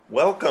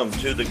Welcome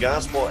to the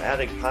Gospel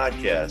Addict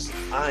Podcast.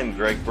 I'm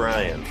Greg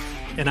Bryan.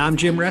 And I'm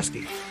Jim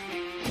Reske.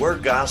 We're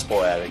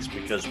gospel addicts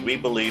because we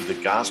believe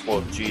the gospel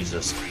of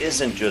Jesus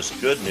isn't just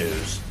good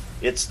news,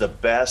 it's the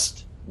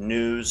best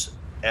news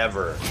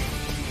ever.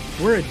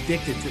 We're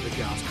addicted to the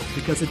gospel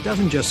because it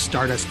doesn't just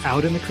start us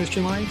out in the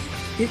Christian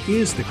life, it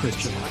is the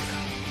Christian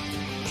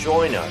life.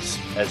 Join us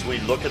as we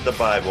look at the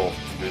Bible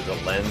through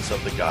the lens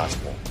of the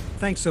gospel.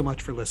 Thanks so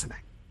much for listening.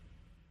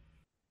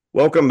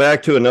 Welcome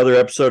back to another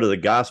episode of the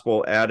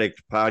Gospel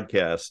Addict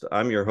Podcast.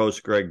 I'm your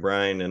host, Greg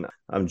Bryan, and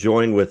I'm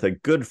joined with a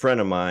good friend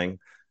of mine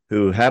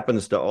who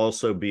happens to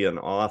also be an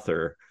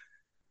author.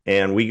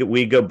 And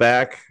we go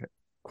back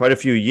quite a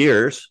few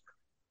years.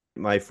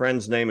 My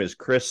friend's name is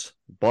Chris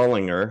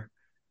Bullinger.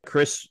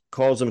 Chris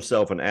calls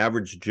himself an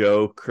average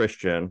Joe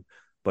Christian,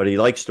 but he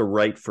likes to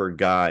write for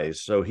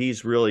guys. So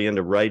he's really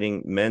into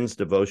writing men's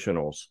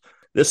devotionals.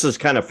 This is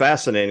kind of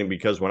fascinating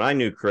because when I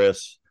knew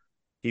Chris,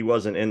 he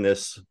wasn't in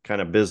this kind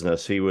of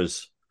business. He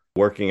was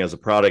working as a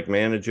product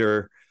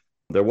manager.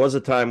 There was a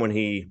time when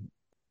he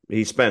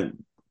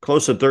spent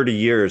close to 30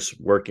 years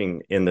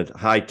working in the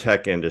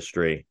high-tech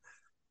industry,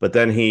 but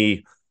then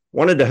he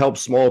wanted to help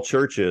small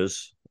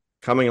churches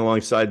coming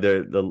alongside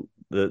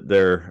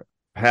their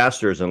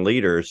pastors and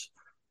leaders,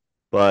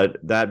 but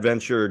that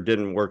venture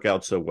didn't work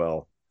out so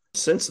well.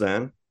 Since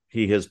then,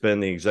 he has been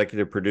the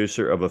executive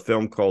producer of a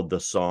film called The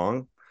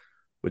Song,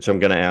 which I'm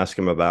going to ask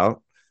him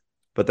about.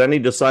 But then he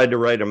decided to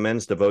write a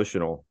men's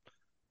devotional.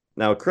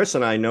 Now, Chris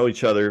and I know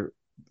each other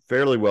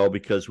fairly well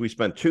because we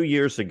spent 2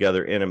 years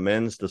together in a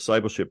men's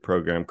discipleship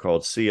program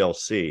called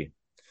CLC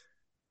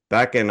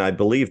back in, I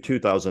believe,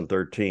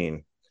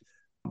 2013.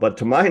 But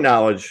to my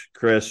knowledge,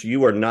 Chris, you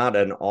were not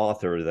an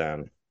author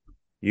then.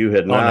 You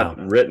had not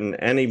written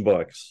any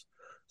books.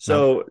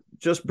 So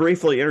just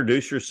briefly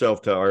introduce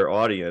yourself to our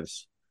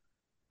audience.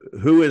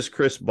 Who is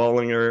Chris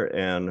Bullinger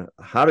and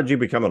how did you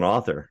become an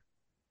author?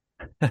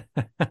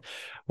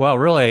 Well,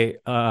 really,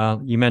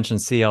 you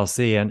mentioned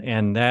CLC,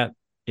 and that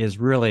is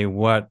really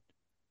what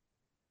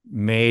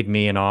made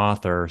me an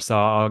author. So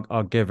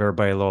I'll give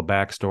everybody a little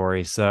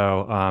backstory.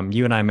 So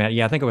you and I met,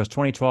 I think it was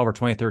 2012 or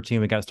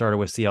 2013. We got started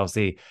with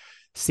CLC.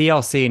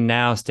 CLC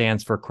now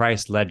stands for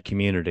Christ-Led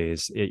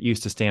Communities. It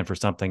used to stand for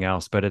something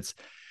else, but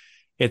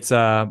it's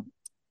a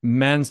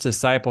men's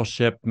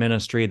discipleship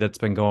ministry that's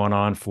been going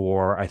on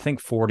for, I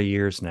think, 40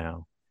 years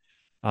now.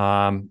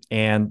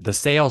 And the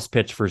sales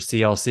pitch for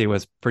CLC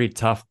was pretty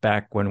tough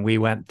back when we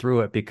went through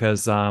it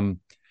because they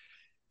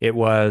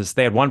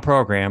had one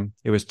program.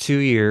 It was 2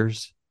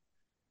 years.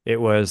 It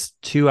was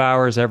 2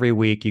 hours every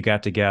week you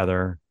got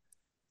together.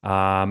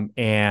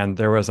 And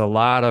there was a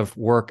lot of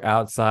work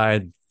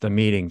outside the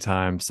meeting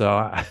time.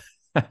 So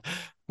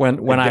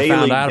when I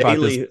found out about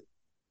this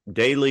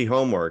daily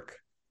homework,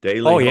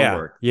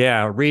 homework.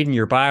 Yeah. Reading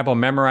your Bible,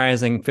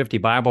 memorizing 50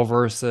 Bible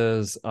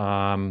verses,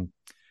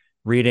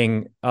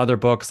 reading other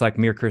books like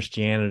Mere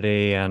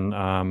Christianity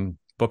and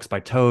books by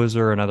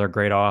Tozer and other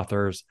great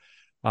authors.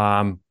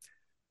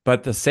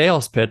 But the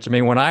sales pitch, I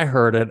mean, when I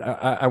heard it,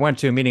 I went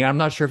to a meeting. I'm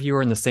not sure if you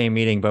were in the same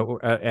meeting,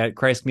 but at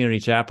Christ Community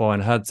Chapel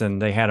in Hudson,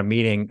 they had a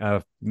meeting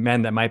of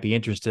men that might be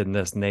interested in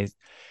this.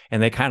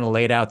 And they kind of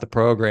laid out the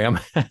program.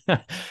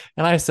 And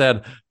I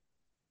said,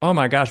 oh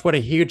my gosh, what a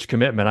huge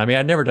commitment. I mean,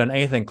 I'd never done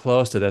anything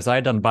close to this.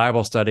 I'd done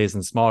Bible studies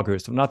in small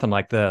groups, but nothing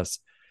like this.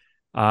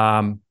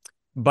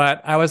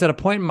 But I was at a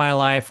point in my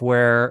life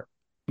where,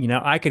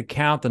 I could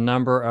count the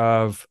number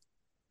of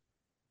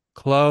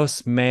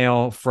close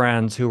male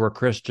friends who were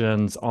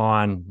Christians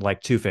on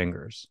like two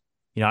fingers.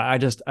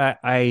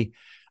 I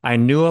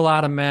knew a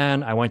lot of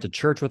men. I went to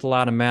church with a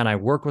lot of men. I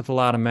worked with a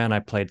lot of men. I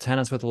played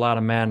tennis with a lot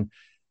of men.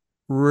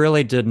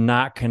 Really did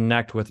not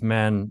connect with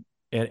men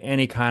at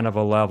any kind of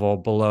a level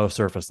below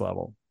surface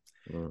level.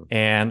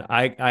 And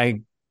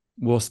I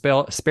will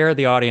spare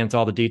the audience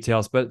all the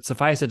details, but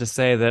suffice it to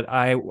say that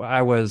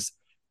I was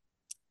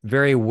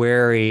very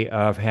wary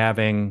of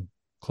having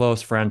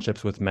close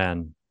friendships with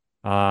men.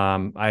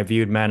 I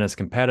viewed men as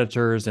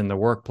competitors in the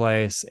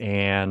workplace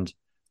and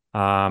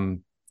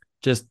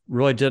just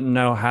really didn't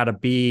know how to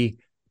be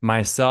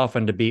myself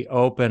and to be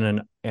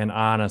open and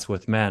honest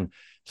with men.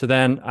 So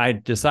then I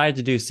decided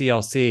to do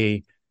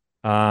CLC.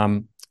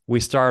 We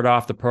started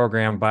off the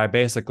program by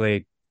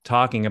basically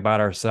talking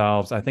about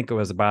ourselves. I think it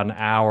was about an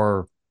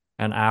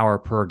hour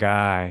per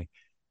guy.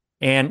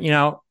 And,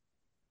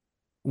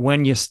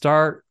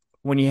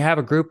 when you have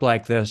a group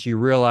like this, you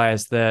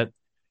realize that,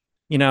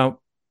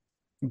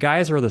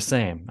 guys are the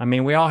same. I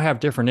mean, we all have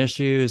different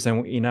issues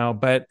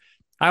and, but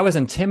I was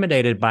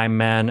intimidated by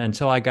men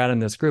until I got in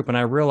this group and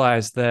I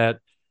realized that,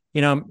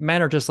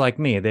 men are just like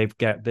me. They've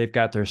got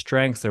their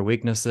strengths, their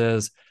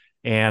weaknesses,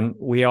 and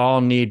we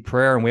all need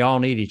prayer and we all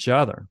need each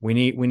other. We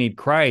need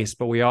Christ,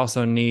 but we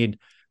also need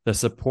the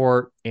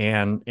support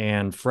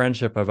and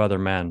friendship of other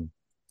men.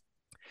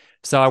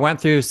 So I went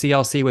through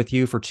CLC with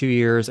you for 2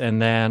 years,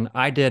 and then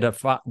I did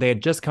they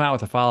had just come out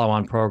with a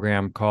follow-on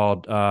program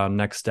called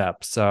Next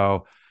Step.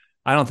 So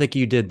I don't think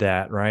you did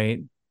that,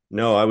 right?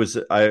 No, I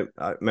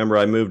remember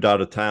I moved out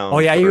of Oh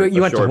town yeah, for you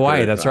a went to short Hawaii.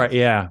 period of That's time. right.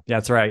 Yeah,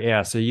 that's right.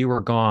 Yeah, so you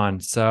were gone.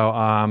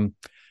 So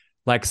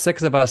like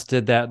six of us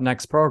did that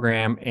next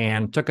program,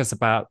 and took us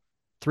about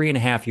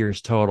 3.5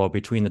 years total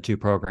between the two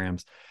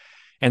programs.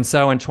 And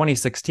so in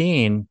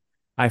 2016,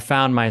 I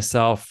found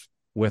myself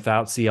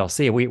without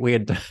CLC. We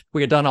had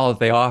done all that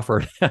they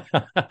offered.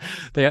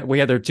 We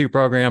had their two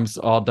programs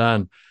all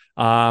done.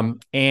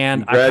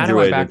 And You I kind of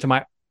went back graduated. to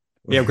my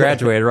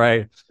graduated,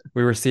 right.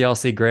 We were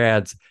CLC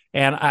grads.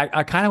 And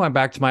I kind of went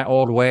back to my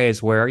old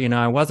ways where,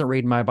 I wasn't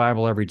reading my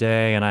Bible every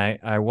day, and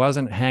I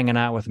wasn't hanging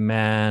out with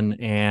men,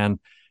 and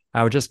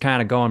I was just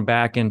kind of going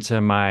back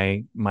into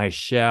my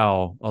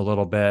shell a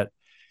little bit.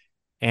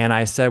 And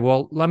I said,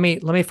 well, let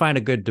me find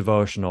a good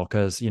devotional,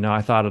 because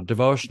I thought a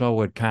devotional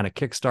would kind of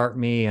kickstart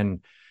me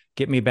and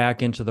get me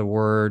back into the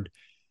Word.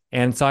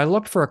 And so I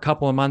looked for a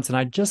couple of months, and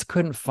I just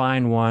couldn't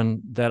find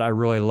one that I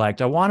really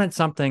liked. I wanted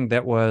something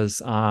that was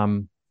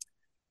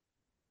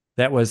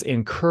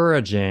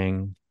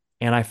encouraging,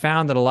 and I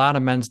found that a lot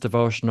of men's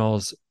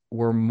devotionals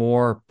were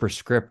more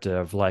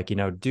prescriptive, like,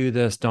 do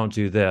this, don't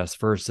do this,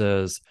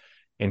 versus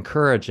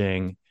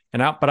encouraging.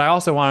 But I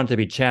also wanted to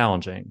be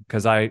challenging,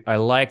 because I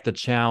like the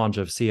challenge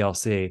of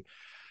CLC.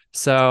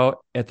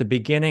 So at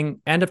the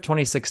end of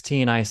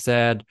 2016, I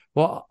said,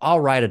 well,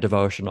 I'll write a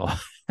devotional.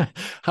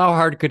 How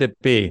hard could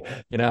it be?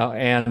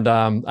 And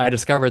I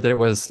discovered that it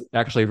was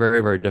actually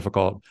very, very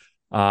difficult.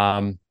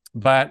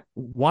 But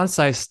once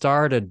I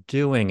started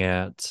doing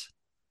it,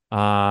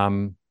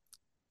 um,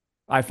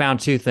 I found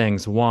two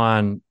things.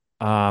 One,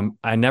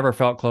 I never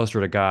felt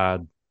closer to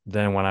God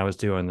than when I was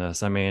doing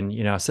this. I mean,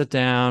 sit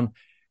down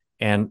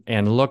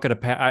and look at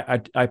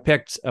I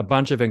picked a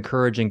bunch of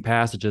encouraging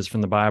passages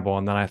from the Bible,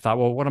 and then I thought,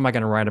 well, what am I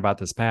going to write about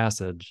this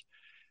passage?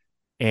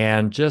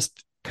 And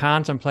just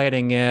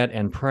contemplating it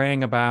and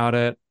praying about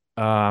it,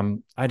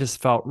 I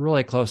just felt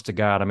really close to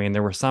God. I mean,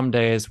 there were some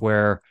days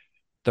where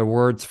the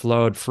words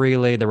flowed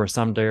freely. There were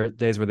some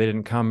days where they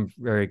didn't come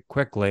very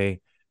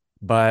quickly,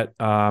 but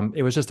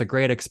it was just a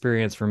great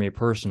experience for me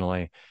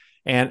personally.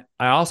 And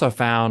I also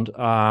found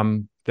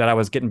that I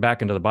was getting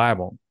back into the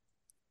Bible.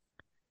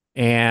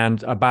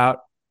 And about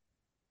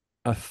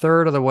a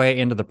third of the way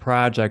into the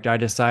project, I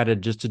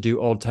decided just to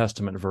do Old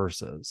Testament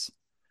verses,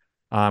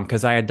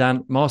 because I had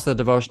done most of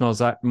the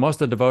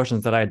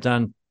devotions that I had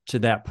done to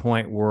that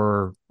point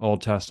were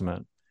Old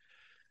Testament.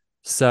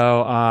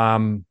 So,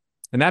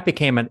 and that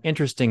became an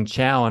interesting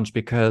challenge,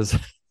 because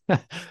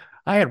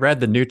I had read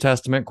the New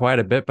Testament quite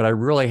a bit, but I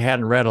really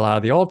hadn't read a lot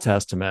of the Old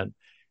Testament.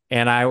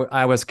 And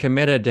I was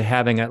committed to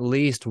having at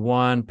least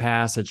one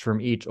passage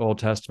from each Old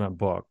Testament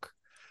book.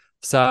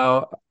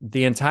 So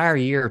the entire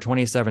year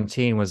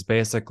 2017 was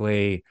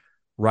basically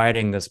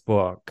writing this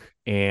book,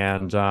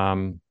 and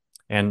a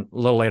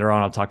little later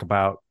on I'll talk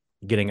about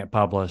getting it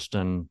published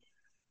and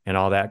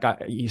all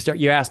that.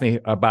 You asked me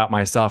about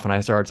myself, and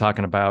I started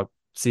talking about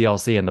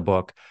CLC in the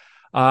book.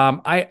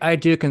 I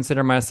do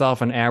consider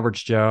myself an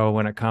average Joe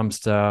when it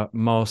comes to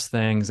most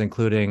things,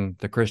 including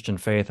the Christian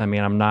faith. I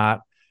mean, I'm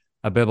not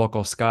a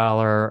biblical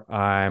scholar.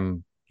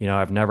 I've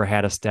never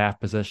had a staff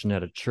position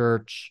at a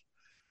church.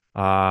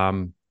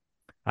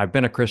 I've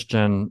been a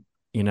Christian,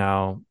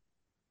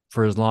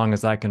 for as long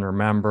as I can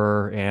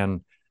remember,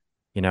 and,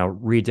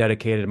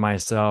 rededicated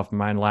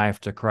my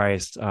life to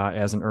Christ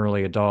as an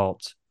early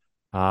adult.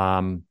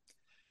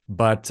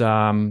 But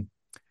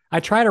I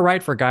try to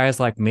write for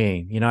guys like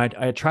me.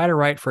 I try to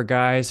write for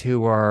guys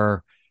who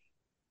are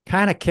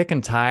kind of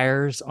kicking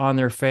tires on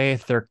their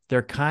faith.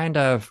 They're kind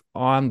of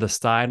on the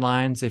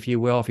sidelines, if you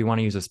will, if you want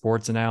to use a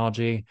sports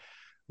analogy,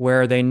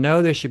 where they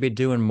know they should be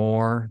doing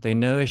more. They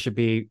know they should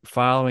be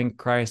following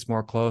Christ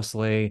more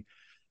closely,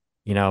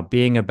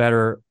 being a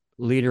better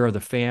leader of the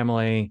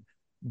family,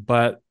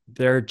 but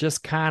they're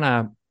just kind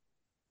of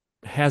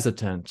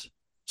hesitant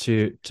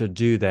to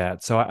do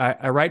that. So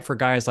I write for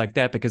guys like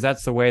that, because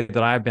that's the way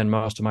that I've been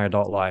most of my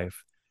adult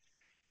life.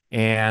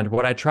 And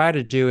what I try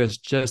to do is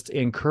just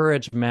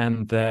encourage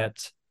men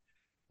that,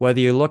 whether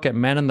you look at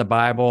men in the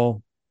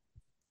Bible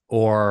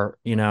or,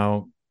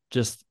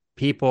 just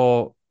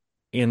people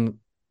in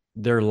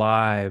their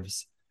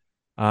lives,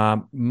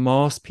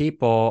 most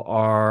people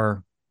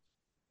are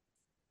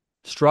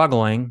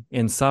struggling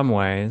in some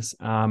ways.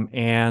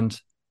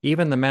 And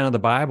even the men of the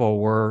Bible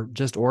were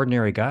just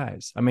ordinary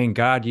guys. I mean,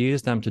 God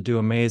used them to do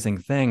amazing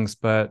things,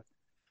 but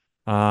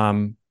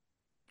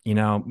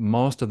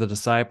most of the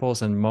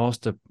disciples and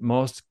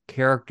most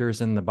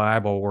characters in the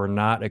Bible were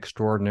not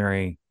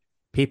extraordinary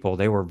people.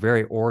 They were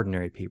very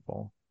ordinary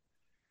people.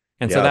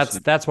 And so Yes.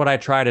 that's what I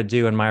try to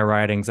do in my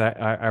writings.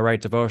 I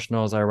write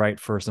devotionals. I write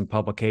for some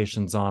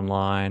publications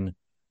online.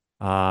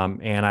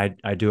 And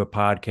I do a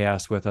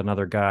podcast with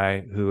another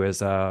guy who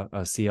is a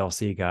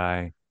CLC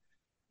guy,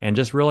 and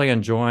just really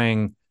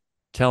enjoying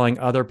telling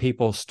other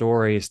people's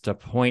stories to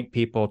point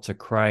people to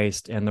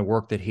Christ and the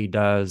work that he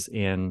does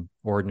in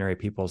ordinary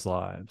people's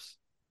lives.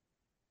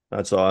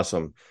 That's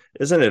awesome.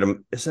 Isn't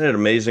it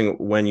amazing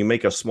when you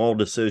make a small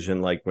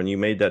decision, like when you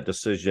made that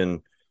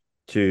decision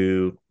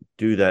to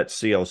do that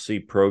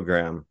CLC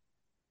program,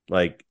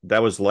 like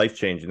that was life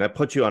changing. That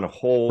put you on a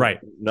whole Right.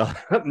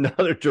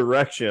 another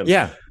direction.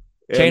 Yeah.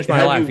 And Changed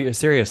my life.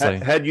 Seriously.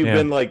 had you Yeah.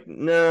 been like,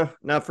 nah,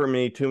 not for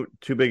me, too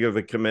big of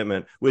a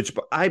commitment. Which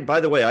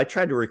by the way, I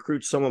tried to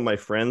recruit some of my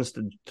friends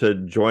to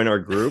join our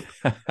group,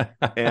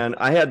 and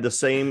I had the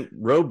same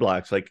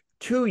roadblocks. Like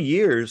 2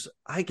 years,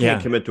 I can't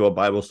Yeah. commit to a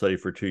Bible study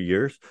for 2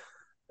 years.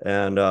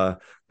 And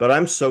but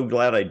I'm so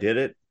glad I did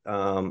it.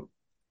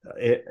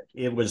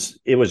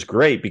 It was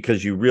great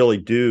because you really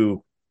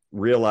do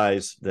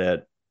realize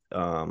that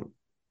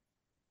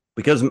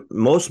because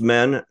most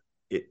men,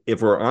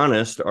 if we're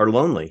honest, are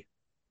lonely.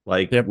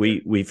 Like Yep.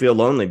 we feel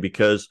lonely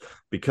because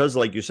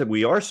like you said,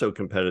 we are so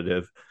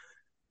competitive.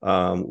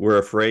 We're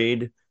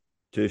afraid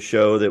to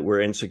show that we're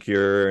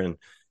insecure,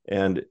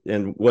 and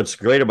what's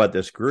great about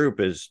this group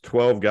is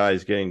 12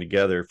 guys getting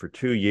together for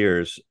 2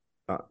 years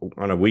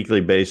on a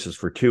weekly basis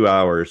for 2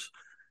 hours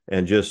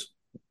and just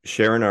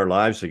sharing our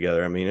lives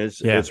together. I mean,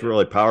 Yeah. it's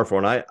really powerful,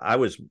 and I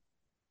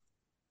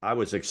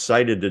was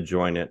excited to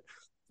join it,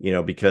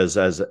 because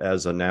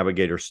as a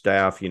navigator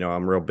staff,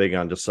 I'm real big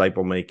on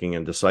disciple making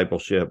and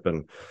discipleship,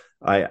 and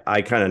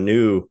I kind of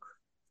knew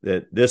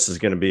that this is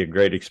going to be a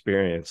great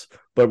experience.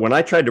 But when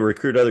I tried to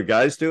recruit other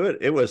guys to it,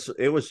 it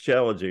was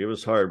challenging. It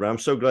was hard, but I'm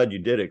so glad you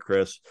did it,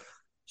 Chris.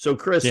 So,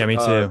 Chris, Yeah, me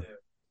too.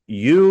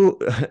 you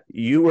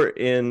you were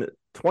in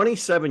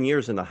 27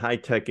 years in the high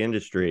tech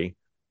industry.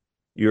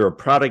 You're a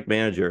product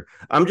manager.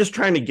 I'm just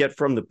trying to get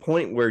from the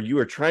point where you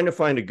were trying to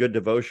find a good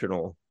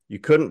devotional, you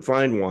couldn't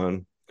find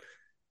one,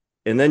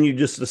 and then you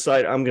just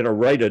decide I'm going to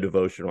write a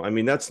devotional. I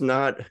mean, that's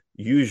not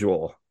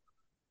usual.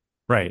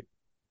 Right.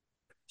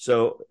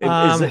 So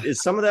Um,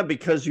 is some of that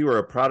because you were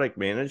a product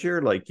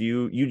manager? Like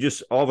you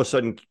just all of a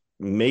sudden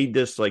made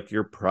this like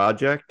your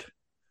project?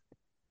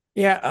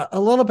 yeah, a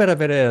little bit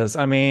of it is.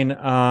 I mean,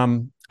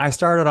 I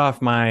started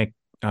off my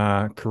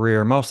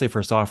career mostly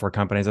for software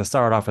companies. I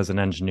started off as an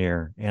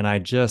engineer, and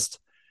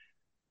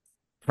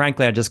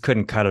frankly, I just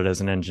couldn't cut it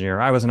as an engineer.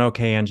 I was an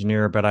okay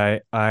engineer, but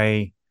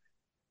I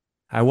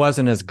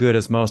wasn't as good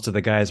as most of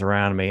the guys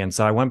around me. And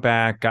so I went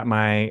back, got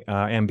my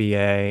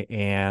MBA,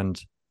 and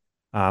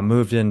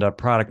moved into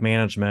product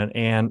management.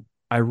 And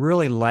I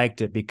really liked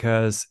it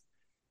because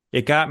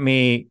it got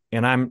me,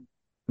 and I'm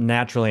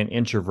naturally an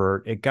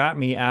introvert. It got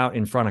me out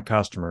in front of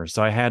customers.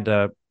 So I had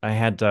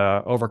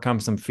to overcome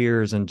some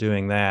fears in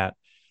doing that.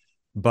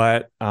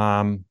 But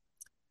the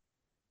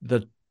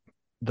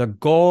the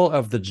goal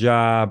of the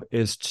job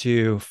is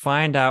to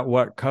find out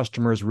what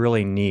customers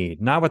really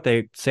need, not what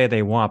they say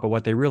they want, but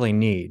what they really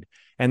need.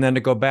 And then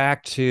to go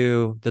back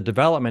to the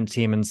development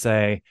team and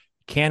say,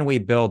 can we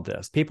build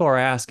this? People are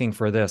asking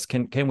for this.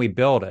 Can we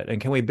build it?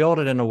 And can we build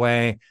it in a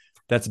way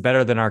that's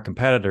better than our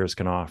competitors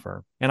can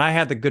offer? And I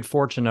had the good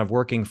fortune of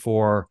working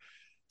for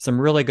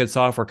some really good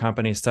software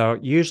companies. So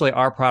usually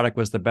our product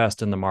was the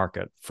best in the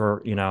market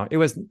for, it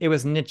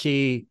was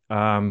niche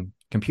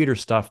computer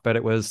stuff, but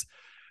it was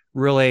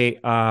really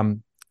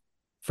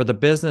for the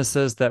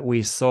businesses that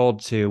we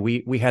sold to,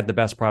 we had the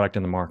best product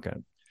in the market.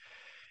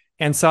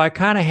 And so I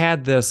kind of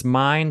had this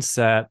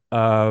mindset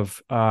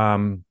of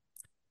find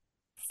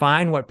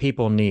what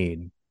people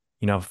need,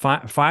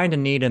 find a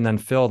need and then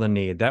fill the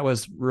need. That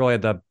was really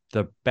the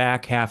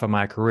back half of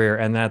my career.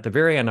 And then at the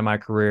very end of my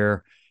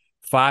career,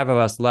 5 of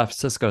us left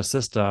Cisco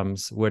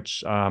Systems,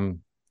 which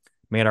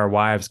made our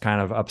wives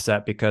kind of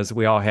upset because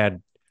we all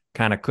had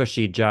kind of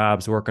cushy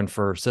jobs working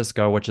for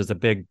Cisco, which is a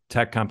big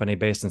tech company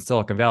based in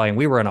Silicon Valley. And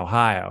we were in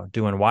Ohio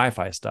doing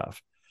Wi-Fi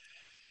stuff.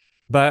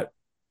 But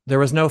there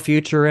was no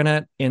future in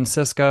it in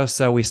Cisco.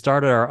 So we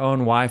started our own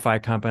Wi-Fi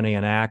company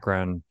in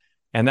Akron.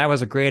 And that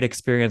was a great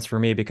experience for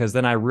me because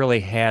then I really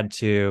had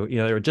to,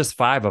 there were just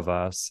 5 of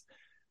us.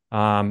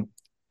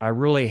 I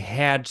really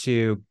had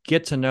to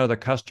get to know the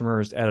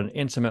customers at an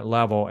intimate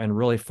level and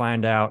really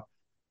find out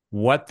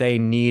what they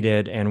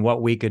needed and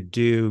what we could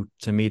do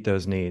to meet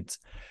those needs.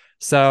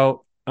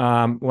 So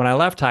when I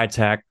left high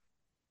tech,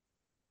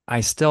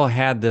 I still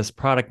had this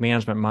product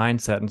management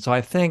mindset. And so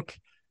I think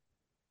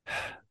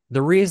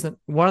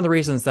one of the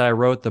reasons that I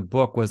wrote the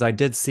book was I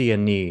did see a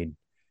need,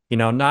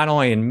 not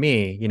only in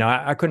me,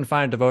 I couldn't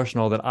find a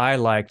devotional that I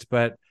liked,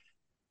 but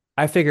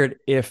I figured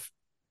if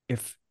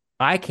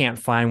I can't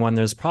find one,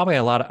 there's probably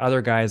a lot of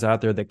other guys out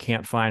there that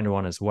can't find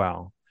one as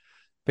well.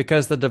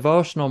 Because the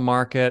devotional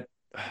market,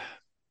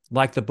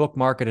 like the book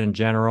market in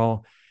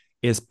general,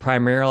 is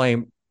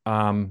primarily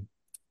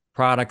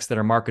products that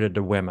are marketed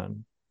to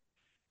women.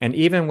 And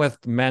even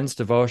with men's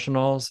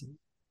devotionals,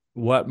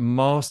 what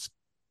most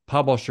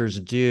publishers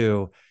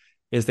do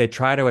is they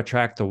try to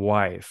attract the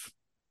wife.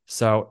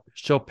 So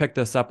she'll pick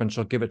this up and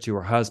she'll give it to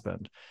her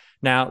husband.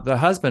 Now, the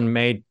husband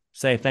may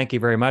say, thank you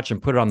very much,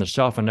 and put it on the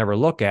shelf and never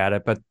look at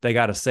it, but they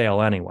got a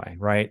sale anyway,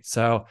 right?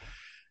 So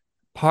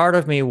part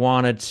of me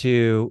wanted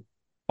to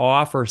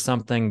offer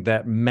something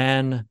that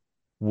men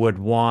would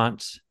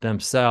want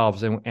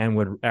themselves and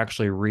would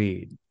actually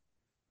read.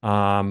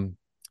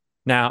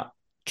 Now,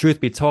 truth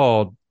be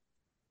told,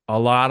 a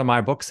lot of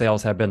my book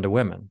sales have been to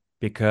women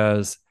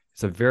because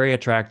it's a very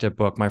attractive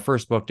book. My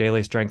first book,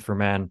 Daily Strength for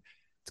Men,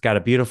 it's got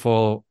a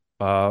beautiful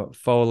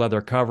faux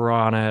leather cover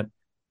on it.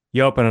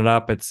 You open it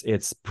up,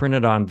 it's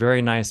printed on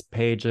very nice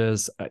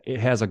pages. It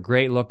has a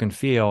great look and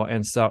feel.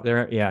 And so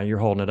there, yeah, you're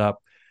holding it up.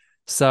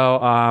 So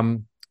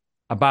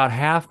about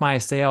half my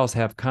sales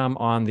have come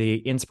on the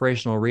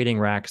inspirational reading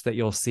racks that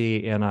you'll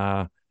see in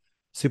a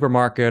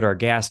supermarket or a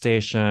gas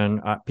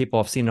station.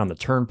 People have seen it on the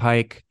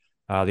Turnpike,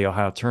 the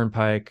Ohio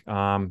Turnpike. They're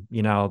at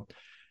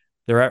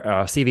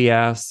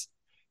CVS.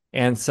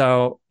 And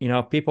so,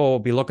 people will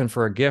be looking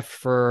for a gift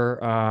for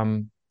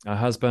a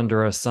husband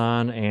or a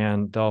son,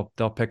 and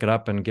they'll pick it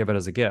up and give it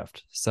as a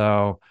gift.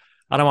 So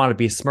I don't want to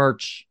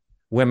besmirch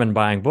women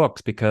buying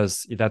books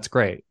because that's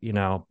great,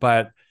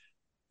 but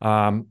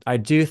I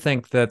do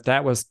think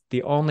that was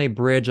the only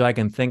bridge I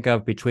can think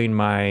of between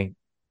my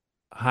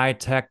high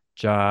tech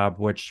job,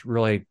 which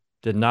really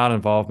did not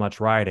involve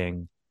much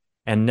writing,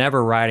 and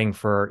never writing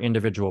for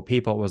individual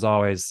people. It was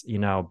always,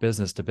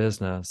 business to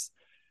business.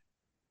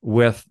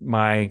 With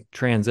my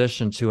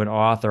transition to an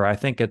author, I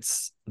think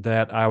it's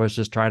that I was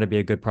just trying to be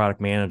a good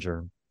product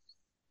manager.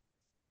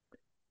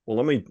 Well,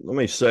 let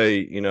me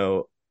say,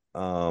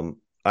 I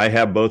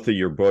have both of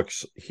your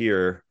books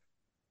here.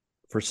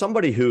 For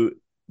somebody who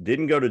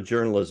didn't go to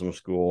journalism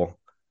school,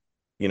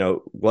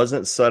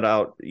 wasn't set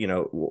out,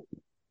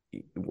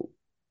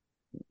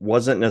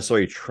 wasn't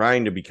necessarily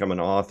trying to become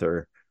an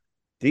author,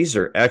 these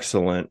are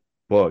excellent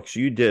books.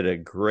 You did a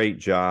great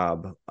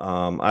job.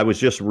 I was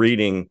just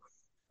reading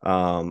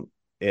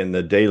in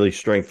the Daily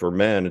Strength for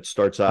Men. It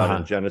starts out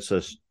in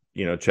Genesis,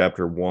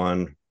 chapter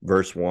 1,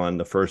 verse 1,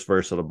 the first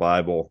verse of the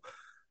Bible.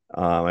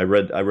 I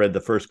read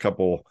the first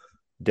couple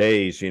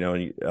days,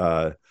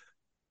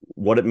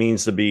 what it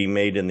means to be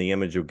made in the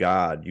image of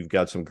God. You've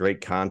got some great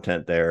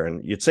content there,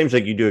 and it seems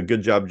like you do a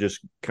good job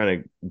just kind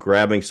of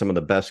grabbing some of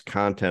the best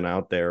content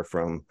out there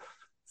from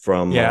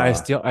I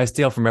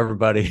steal from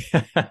everybody.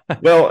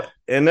 Well,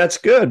 and that's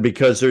good,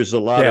 because there's a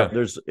lot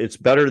of it's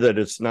better that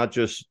it's not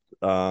just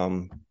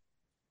many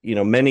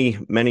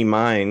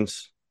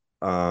minds.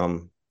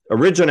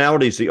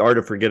 Originality is the art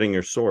of forgetting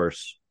your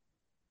source.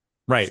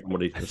 Right.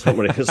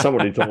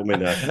 Somebody told me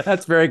that.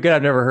 That's very good.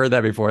 I've never heard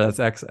that before.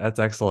 That's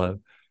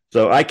excellent.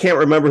 So I can't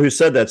remember who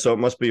said that, so it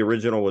must be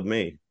original with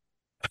me.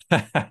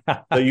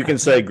 So you can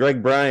say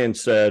Greg Bryan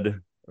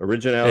said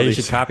originality. Yeah, you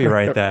should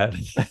copyright that.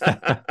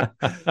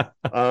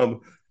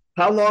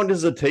 How long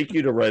does it take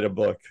you to write a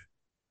book?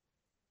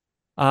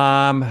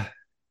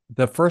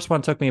 The first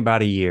one took me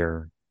about a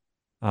year.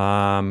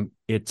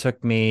 It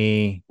took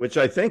me, which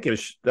I think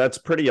that's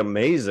pretty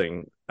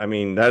amazing. I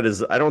mean, I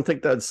don't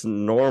think that's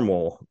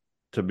normal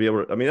to be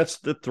able to, that's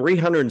the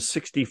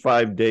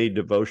 365-day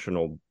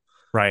devotional.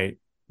 Right.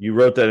 You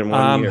wrote that in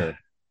 1 year.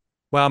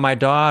 Well, my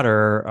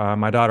daughter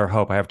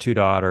Hope, I have two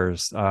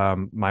daughters.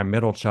 My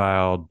middle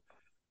child,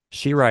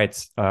 she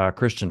writes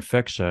Christian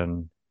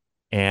fiction,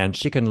 and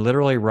she can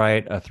literally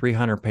write a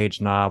 300-page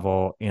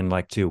novel in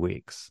like 2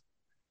 weeks.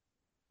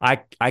 I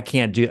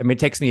can't do. It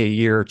takes me a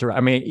year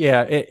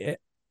to.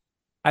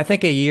 I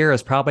think a year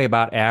is probably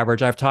about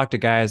average. I've talked to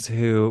guys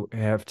who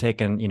have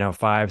taken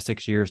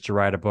 5-6 years to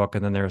write a book,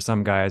 and then there are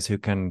some guys who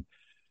can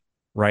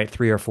write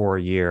 3 or 4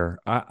 a year.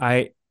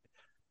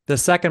 The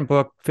second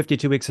book,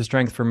 52 Weeks of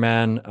Strength for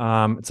Men,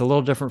 it's a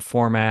little different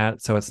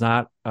format, so it's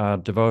not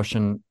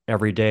devotion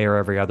every day or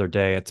every other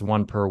day. It's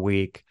one per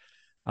week.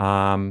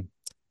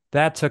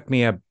 That took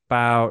me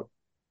about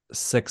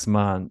 6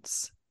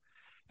 months.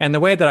 And the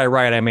way that I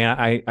write,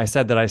 I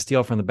said that I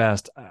steal from the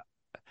best.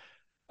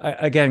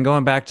 Again,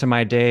 going back to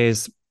my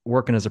days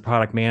working as a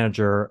product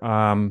manager,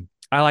 I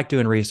like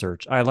doing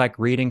research. I like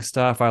reading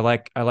stuff. I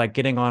like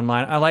getting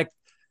online. I like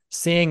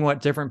seeing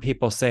what different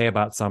people say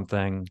about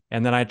something.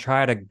 And then I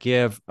try to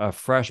give a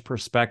fresh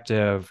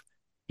perspective,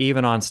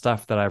 even on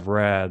stuff that I've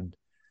read.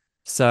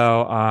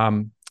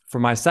 So for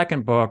my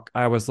second book,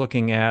 I was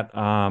looking at,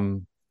 I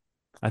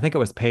think it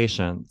was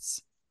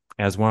patience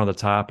as one of the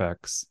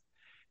topics.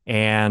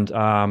 And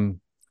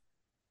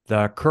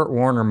the Kurt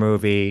Warner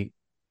movie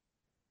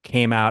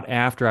came out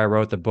after I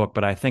wrote the book,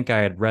 but I think I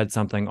had read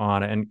something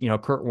on it.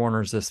 And, Kurt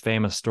Warner's this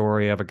famous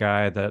story of a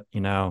guy that,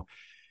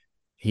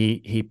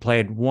 he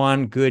played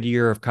one good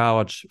year of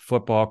college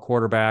football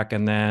quarterback,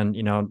 and then,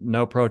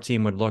 no pro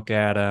team would look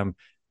at him,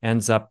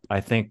 ends up,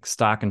 I think,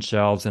 stocking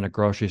shelves in a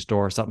grocery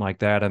store or something like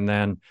that. And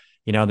then,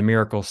 the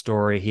miracle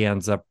story, he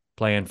ends up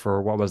playing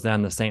for what was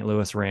then the St.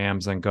 Louis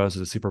Rams and goes to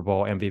the Super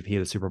Bowl, MVP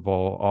of the Super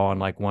Bowl, all in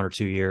like 1 or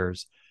 2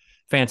 years.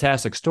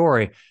 Fantastic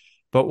story.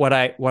 But what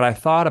I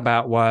thought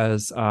about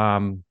was,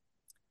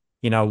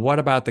 what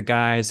about the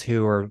guys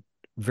who are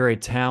very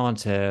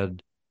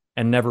talented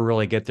and never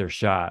really get their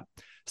shot?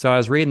 So I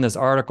was reading this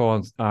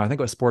article, I think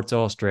it was Sports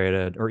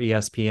Illustrated or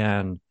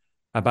ESPN,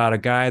 about a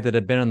guy that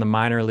had been in the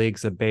minor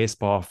leagues of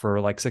baseball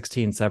for like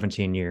 16,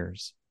 17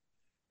 years.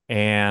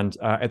 And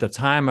at the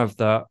time of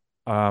the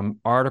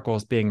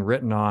articles being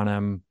written on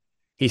him,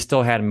 he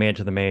still hadn't made it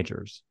to the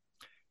majors.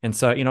 And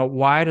so,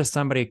 why does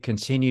somebody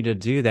continue to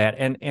do that?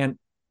 And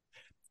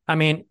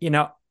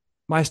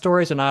my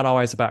stories are not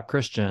always about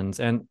Christians.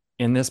 And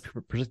in this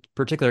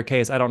particular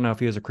case, I don't know if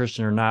he was a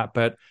Christian or not,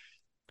 but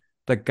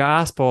the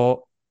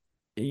gospel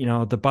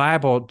the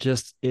Bible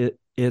just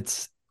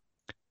it's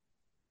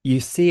you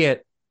see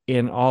it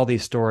in all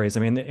these stories. I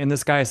mean, and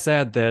this guy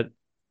said that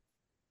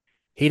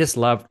he just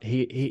loved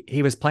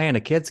he was playing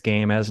a kid's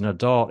game as an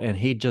adult, and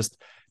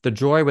the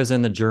joy was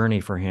in the journey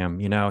for him.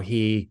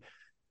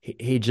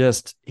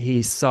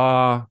 He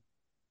saw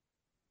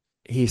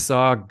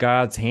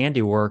God's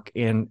handiwork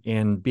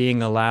in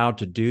being allowed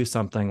to do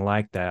something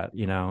like that,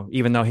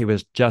 even though he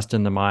was just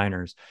in the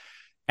minors.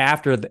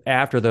 After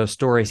those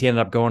stories, he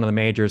ended up going to the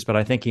majors, but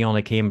I think he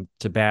only came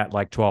to bat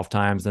like 12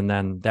 times, and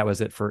then that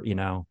was it for.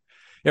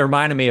 It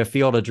reminded me of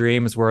Field of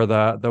Dreams, where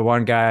the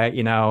one guy,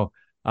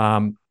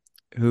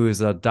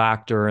 who's a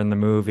doctor in the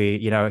movie,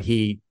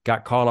 he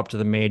got called up to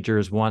the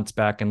majors once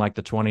back in like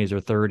the 20s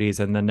or 30s,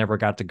 and then never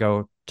got to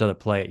go to the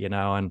plate,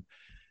 and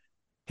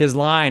his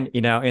line,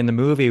 in the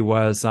movie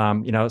was,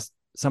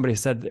 somebody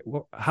said,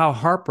 well, how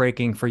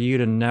heartbreaking for you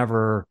to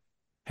never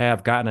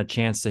have gotten a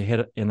chance to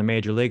hit in the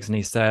major leagues. And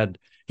he said,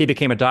 he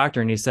became a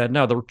doctor, and he said,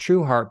 no, the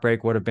true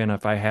heartbreak would have been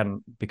if I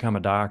hadn't become a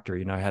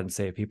doctor, I hadn't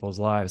saved people's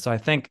lives. So I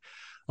think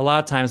a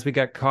lot of times we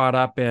get caught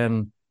up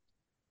in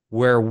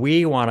where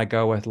we want to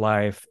go with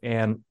life,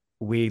 and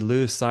we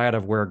lose sight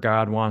of where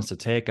God wants to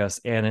take us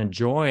and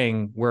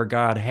enjoying where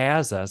God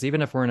has us,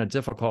 even if we're in a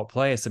difficult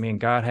place. I mean,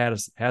 God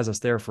has us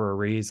there for a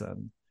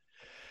reason.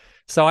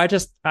 So I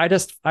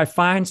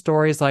find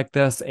stories like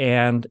this,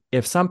 and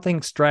if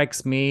something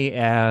strikes me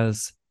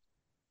as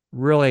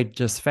really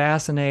just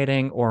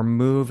fascinating or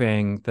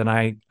moving, then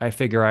I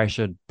figure I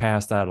should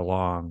pass that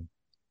along.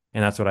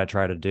 And that's what I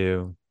try to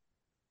do.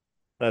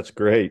 That's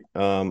great.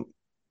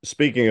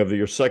 Speaking of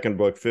your second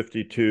book,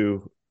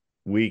 52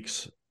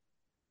 Weeks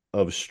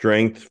of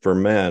Strength for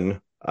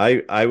Men,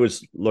 I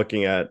was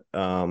looking at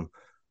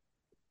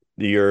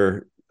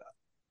your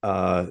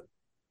the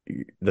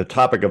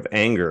topic of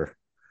anger.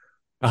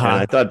 And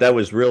I thought that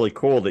was really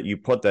cool that you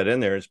put that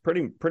in there. It's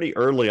pretty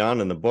early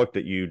on in the book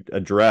that you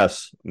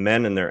address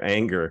men and their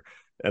anger.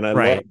 And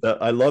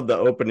I love the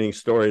opening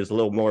story is a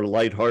little more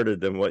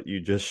lighthearted than what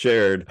you just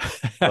shared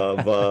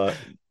of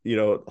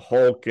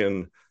Hulk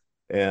and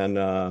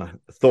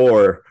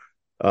Thor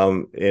in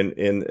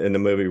the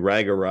movie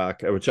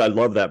Ragnarok, which I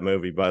love that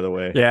movie, by the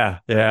way. Yeah.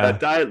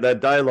 That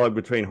dialogue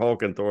between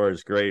Hulk and Thor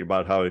is great,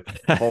 about how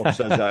Hulk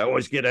says, I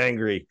always get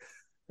angry.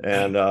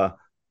 And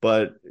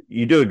but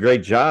you do a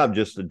great job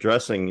just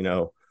addressing,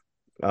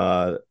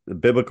 the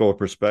biblical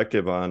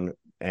perspective on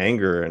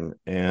anger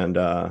and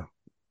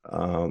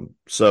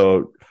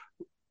so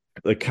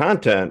the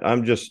content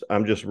I'm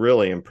just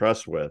really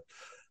impressed with.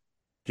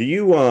 Do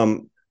you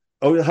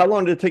how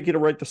long did it take you to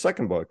write the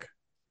second book?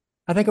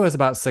 I think it was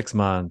about 6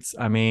 months.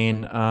 I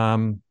mean,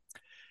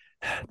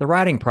 the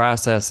writing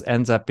process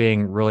ends up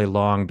being really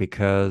long,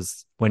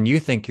 because when you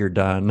think you're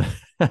done,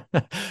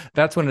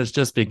 that's when it's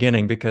just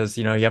beginning, because,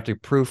 you have to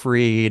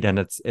proofread, and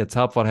it's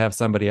helpful to have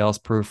somebody else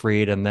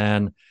proofread. And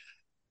then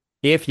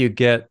if you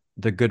get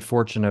the good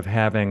fortune of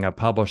having a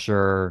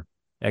publisher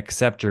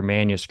accept your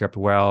manuscript,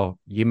 well,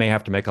 you may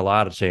have to make a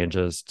lot of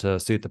changes to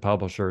suit the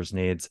publisher's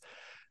needs.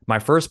 My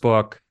first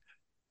book,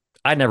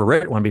 I'd never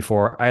written one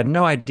before. I had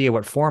no idea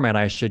what format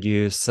I should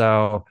use.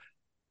 So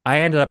I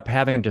ended up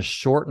having to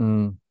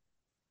shorten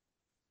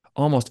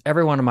almost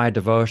every one of my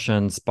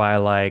devotions by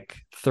like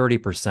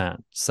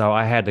 30%. So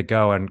I had to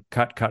go and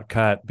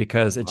cut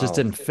because it just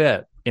didn't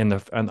fit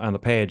on the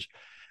page.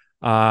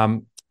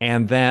 And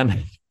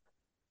then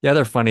the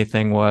other funny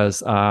thing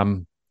was,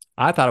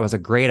 I thought it was a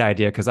great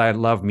idea because I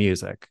love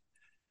music.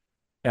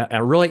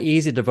 A really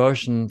easy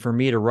devotion for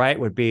me to write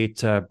would be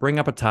to bring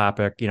up a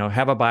topic,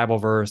 have a Bible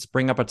verse,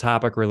 bring up a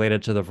topic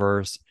related to the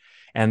verse,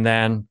 and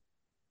then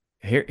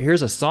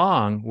here's a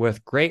song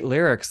with great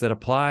lyrics that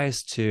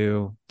applies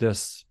to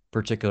this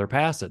particular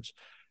passage.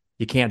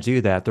 You can't do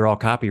that. They're all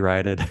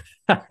copyrighted.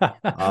 So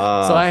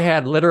I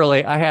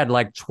had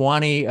like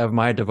 20 of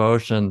my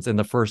devotions in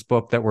the first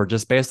book that were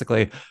just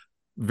basically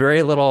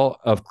very little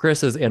of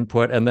Chris's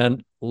input and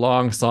then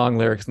long song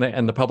lyrics.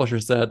 And the publisher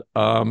said,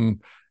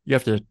 you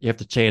have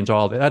to change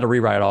all. I had to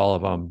rewrite all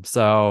of them.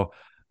 So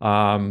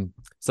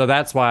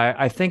that's why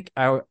I think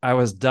I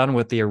was done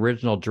with the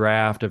original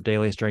draft of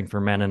Daily Strength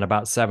for Men in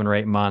about 7 or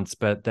 8 months,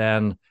 but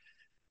then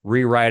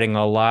rewriting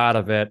a lot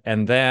of it.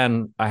 And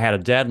then I had a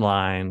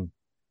deadline.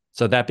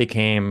 So that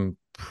became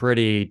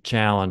pretty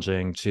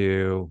challenging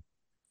to,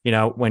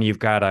 when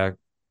the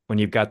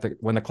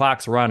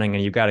clock's running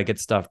and you've got to get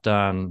stuff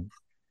done,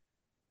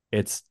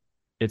 it's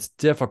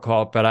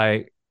difficult, but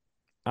I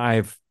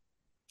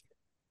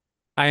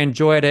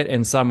enjoyed it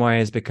in some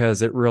ways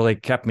because it really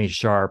kept me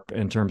sharp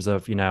in terms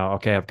of,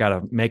 okay, I've got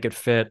to make it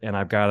fit and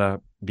I've got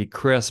to be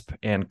crisp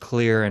and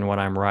clear in what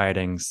I'm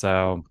writing.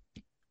 So,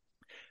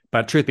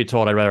 but truth be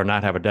told, I'd rather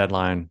not have a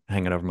deadline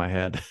hanging over my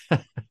head.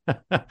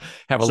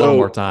 Have a little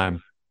more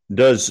time.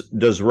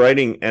 Does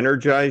writing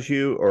energize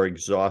you or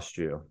exhaust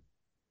you?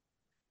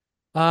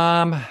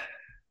 I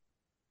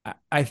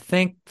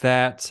think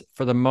that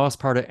for the most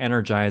part, it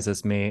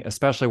energizes me,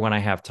 especially when I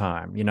have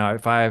time.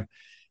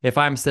 If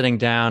I'm sitting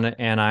down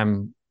and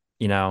I'm,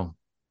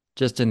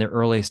 just in the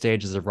early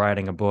stages of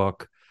writing a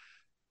book,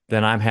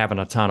 then I'm having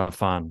a ton of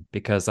fun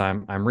because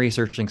I'm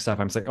researching stuff.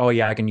 I'm saying, oh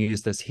yeah, I can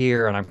use this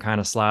here, and I'm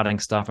kind of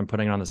slotting stuff and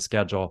putting it on the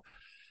schedule.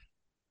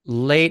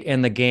 Late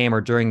in the game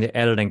or during the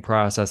editing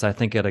process, I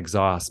think it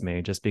exhausts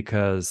me just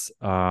because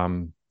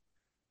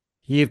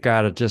you've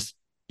got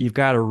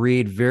to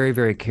read very,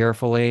 very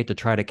carefully to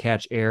try to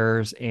catch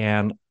errors.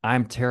 And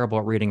I'm terrible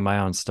at reading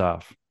my own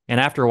stuff. And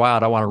after a while, I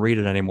don't want to read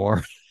it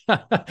anymore.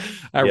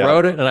 I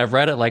wrote it and I've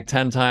read it like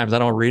 10 times. I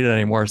don't read it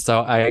anymore.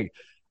 So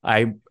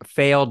I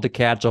failed to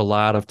catch a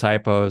lot of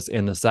typos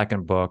in the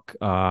second book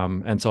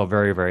until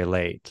very, very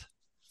late.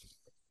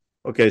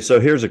 Okay, so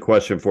here's a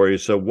question for you.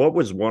 So what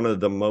was one of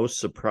the most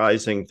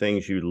surprising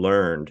things you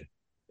learned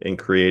in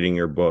creating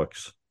your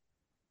books?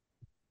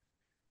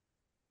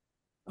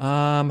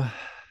 I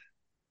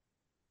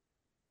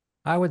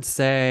would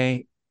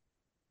say,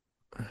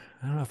 I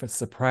don't know if it's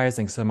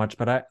surprising so much,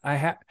 but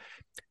I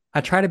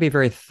try to be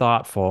very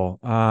thoughtful.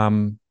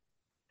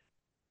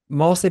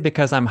 Mostly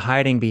because I'm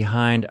hiding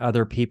behind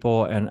other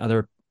people and I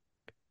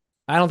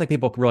don't think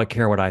people really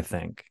care what I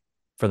think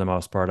for the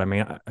most part. I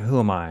mean, who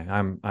am I?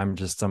 I'm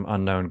just some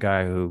unknown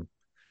guy who,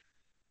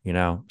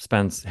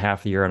 spends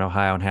half the year in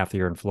Ohio and half the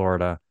year in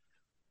Florida.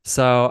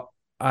 So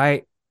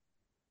I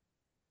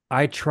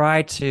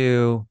try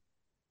to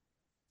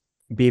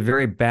be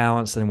very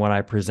balanced in what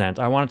I present.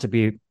 I want it to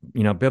be,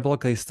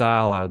 biblically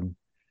solid,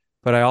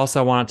 but I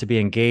also want it to be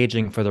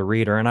engaging for the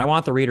reader, and I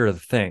want the reader to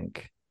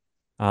think.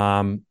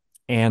 And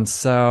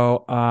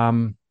so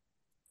I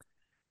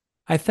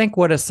think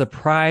what has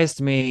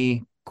surprised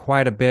me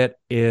quite a bit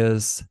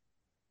is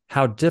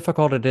how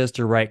difficult it is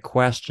to write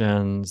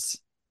questions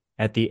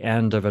at the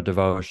end of a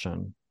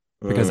devotion.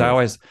 Because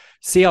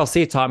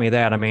CLC taught me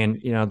that. I mean,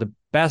 the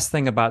best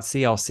thing about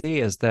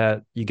CLC is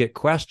that you get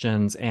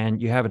questions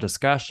and you have a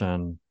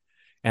discussion.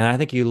 And I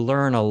think you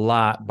learn a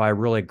lot by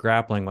really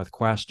grappling with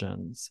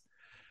questions.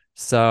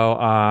 So,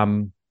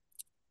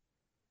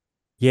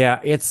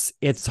 yeah,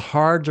 it's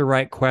hard to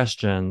write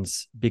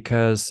questions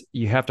because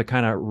you have to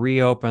kind of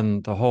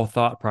reopen the whole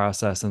thought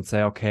process and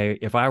say, okay,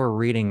 if I were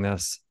reading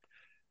this,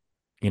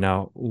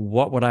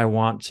 what would I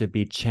want to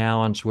be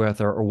challenged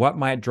with, or what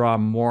might draw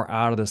more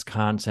out of this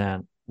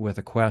content with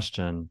a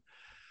question?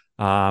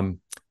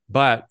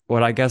 But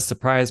what I guess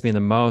surprised me the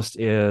most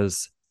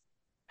is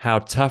how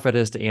tough it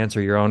is to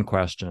answer your own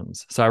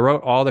questions. So I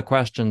wrote all the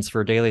questions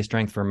for Daily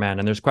Strength for Men,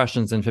 and there's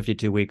questions in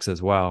 52 Weeks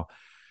as well.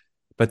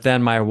 But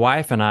then my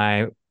wife and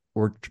I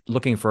were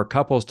looking for a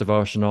couples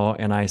devotional,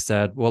 and I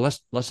said, well,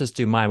 let's just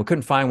do mine. We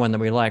couldn't find one that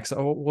we like,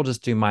 so we'll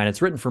just do mine.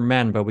 It's written for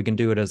men, but we can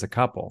do it as a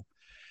couple.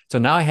 So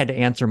now I had to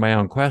answer my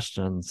own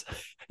questions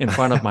in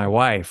front of my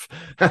wife.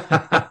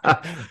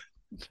 That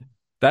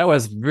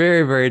was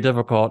very, very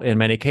difficult in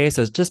many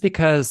cases, just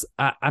because,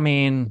 I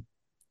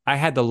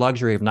had the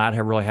luxury of not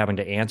really having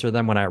to answer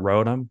them when I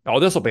wrote them. Oh,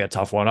 this will be a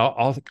tough one.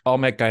 I'll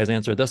make guys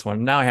answer this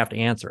one. Now I have to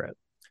answer it.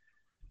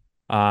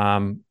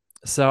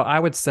 So I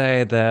would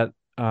say that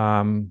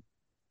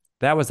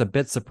that was a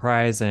bit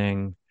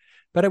surprising,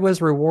 but it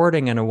was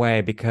rewarding in a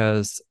way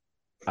because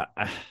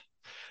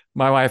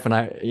my wife and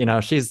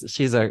I,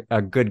 she's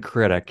a good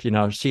critic.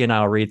 She and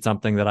I'll read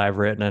something that I've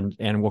written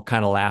and we'll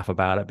kind of laugh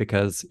about it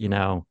because,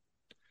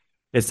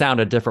 it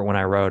sounded different when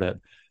I wrote it.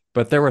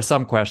 But there were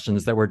some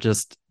questions that were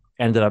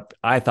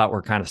I thought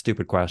were kind of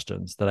stupid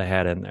questions that I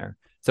had in there.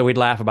 So we'd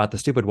laugh about the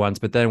stupid ones,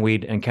 but then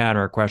we'd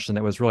encounter a question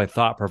that was really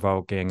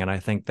thought-provoking. And I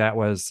think that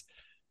was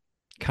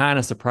kind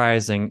of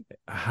surprising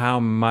how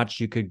much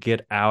you could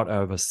get out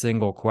of a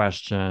single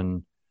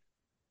question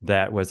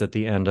that was at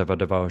the end of a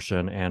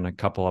devotion and a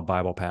couple of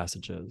Bible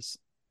passages.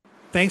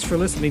 Thanks for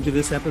listening to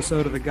this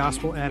episode of the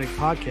Gospel Addict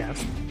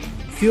Podcast.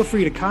 Feel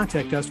free to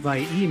contact us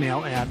via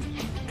email at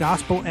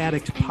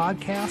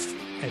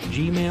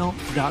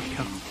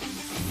gospeladdictpodcast@gmail.com.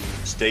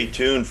 Stay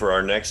tuned for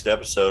our next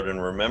episode,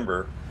 and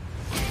remember,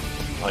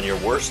 on your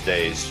worst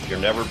days, you're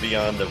never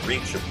beyond the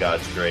reach of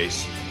God's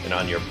grace, and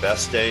on your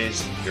best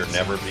days, you're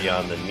never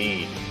beyond the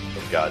need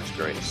of God's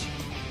grace.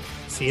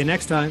 See you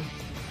next time.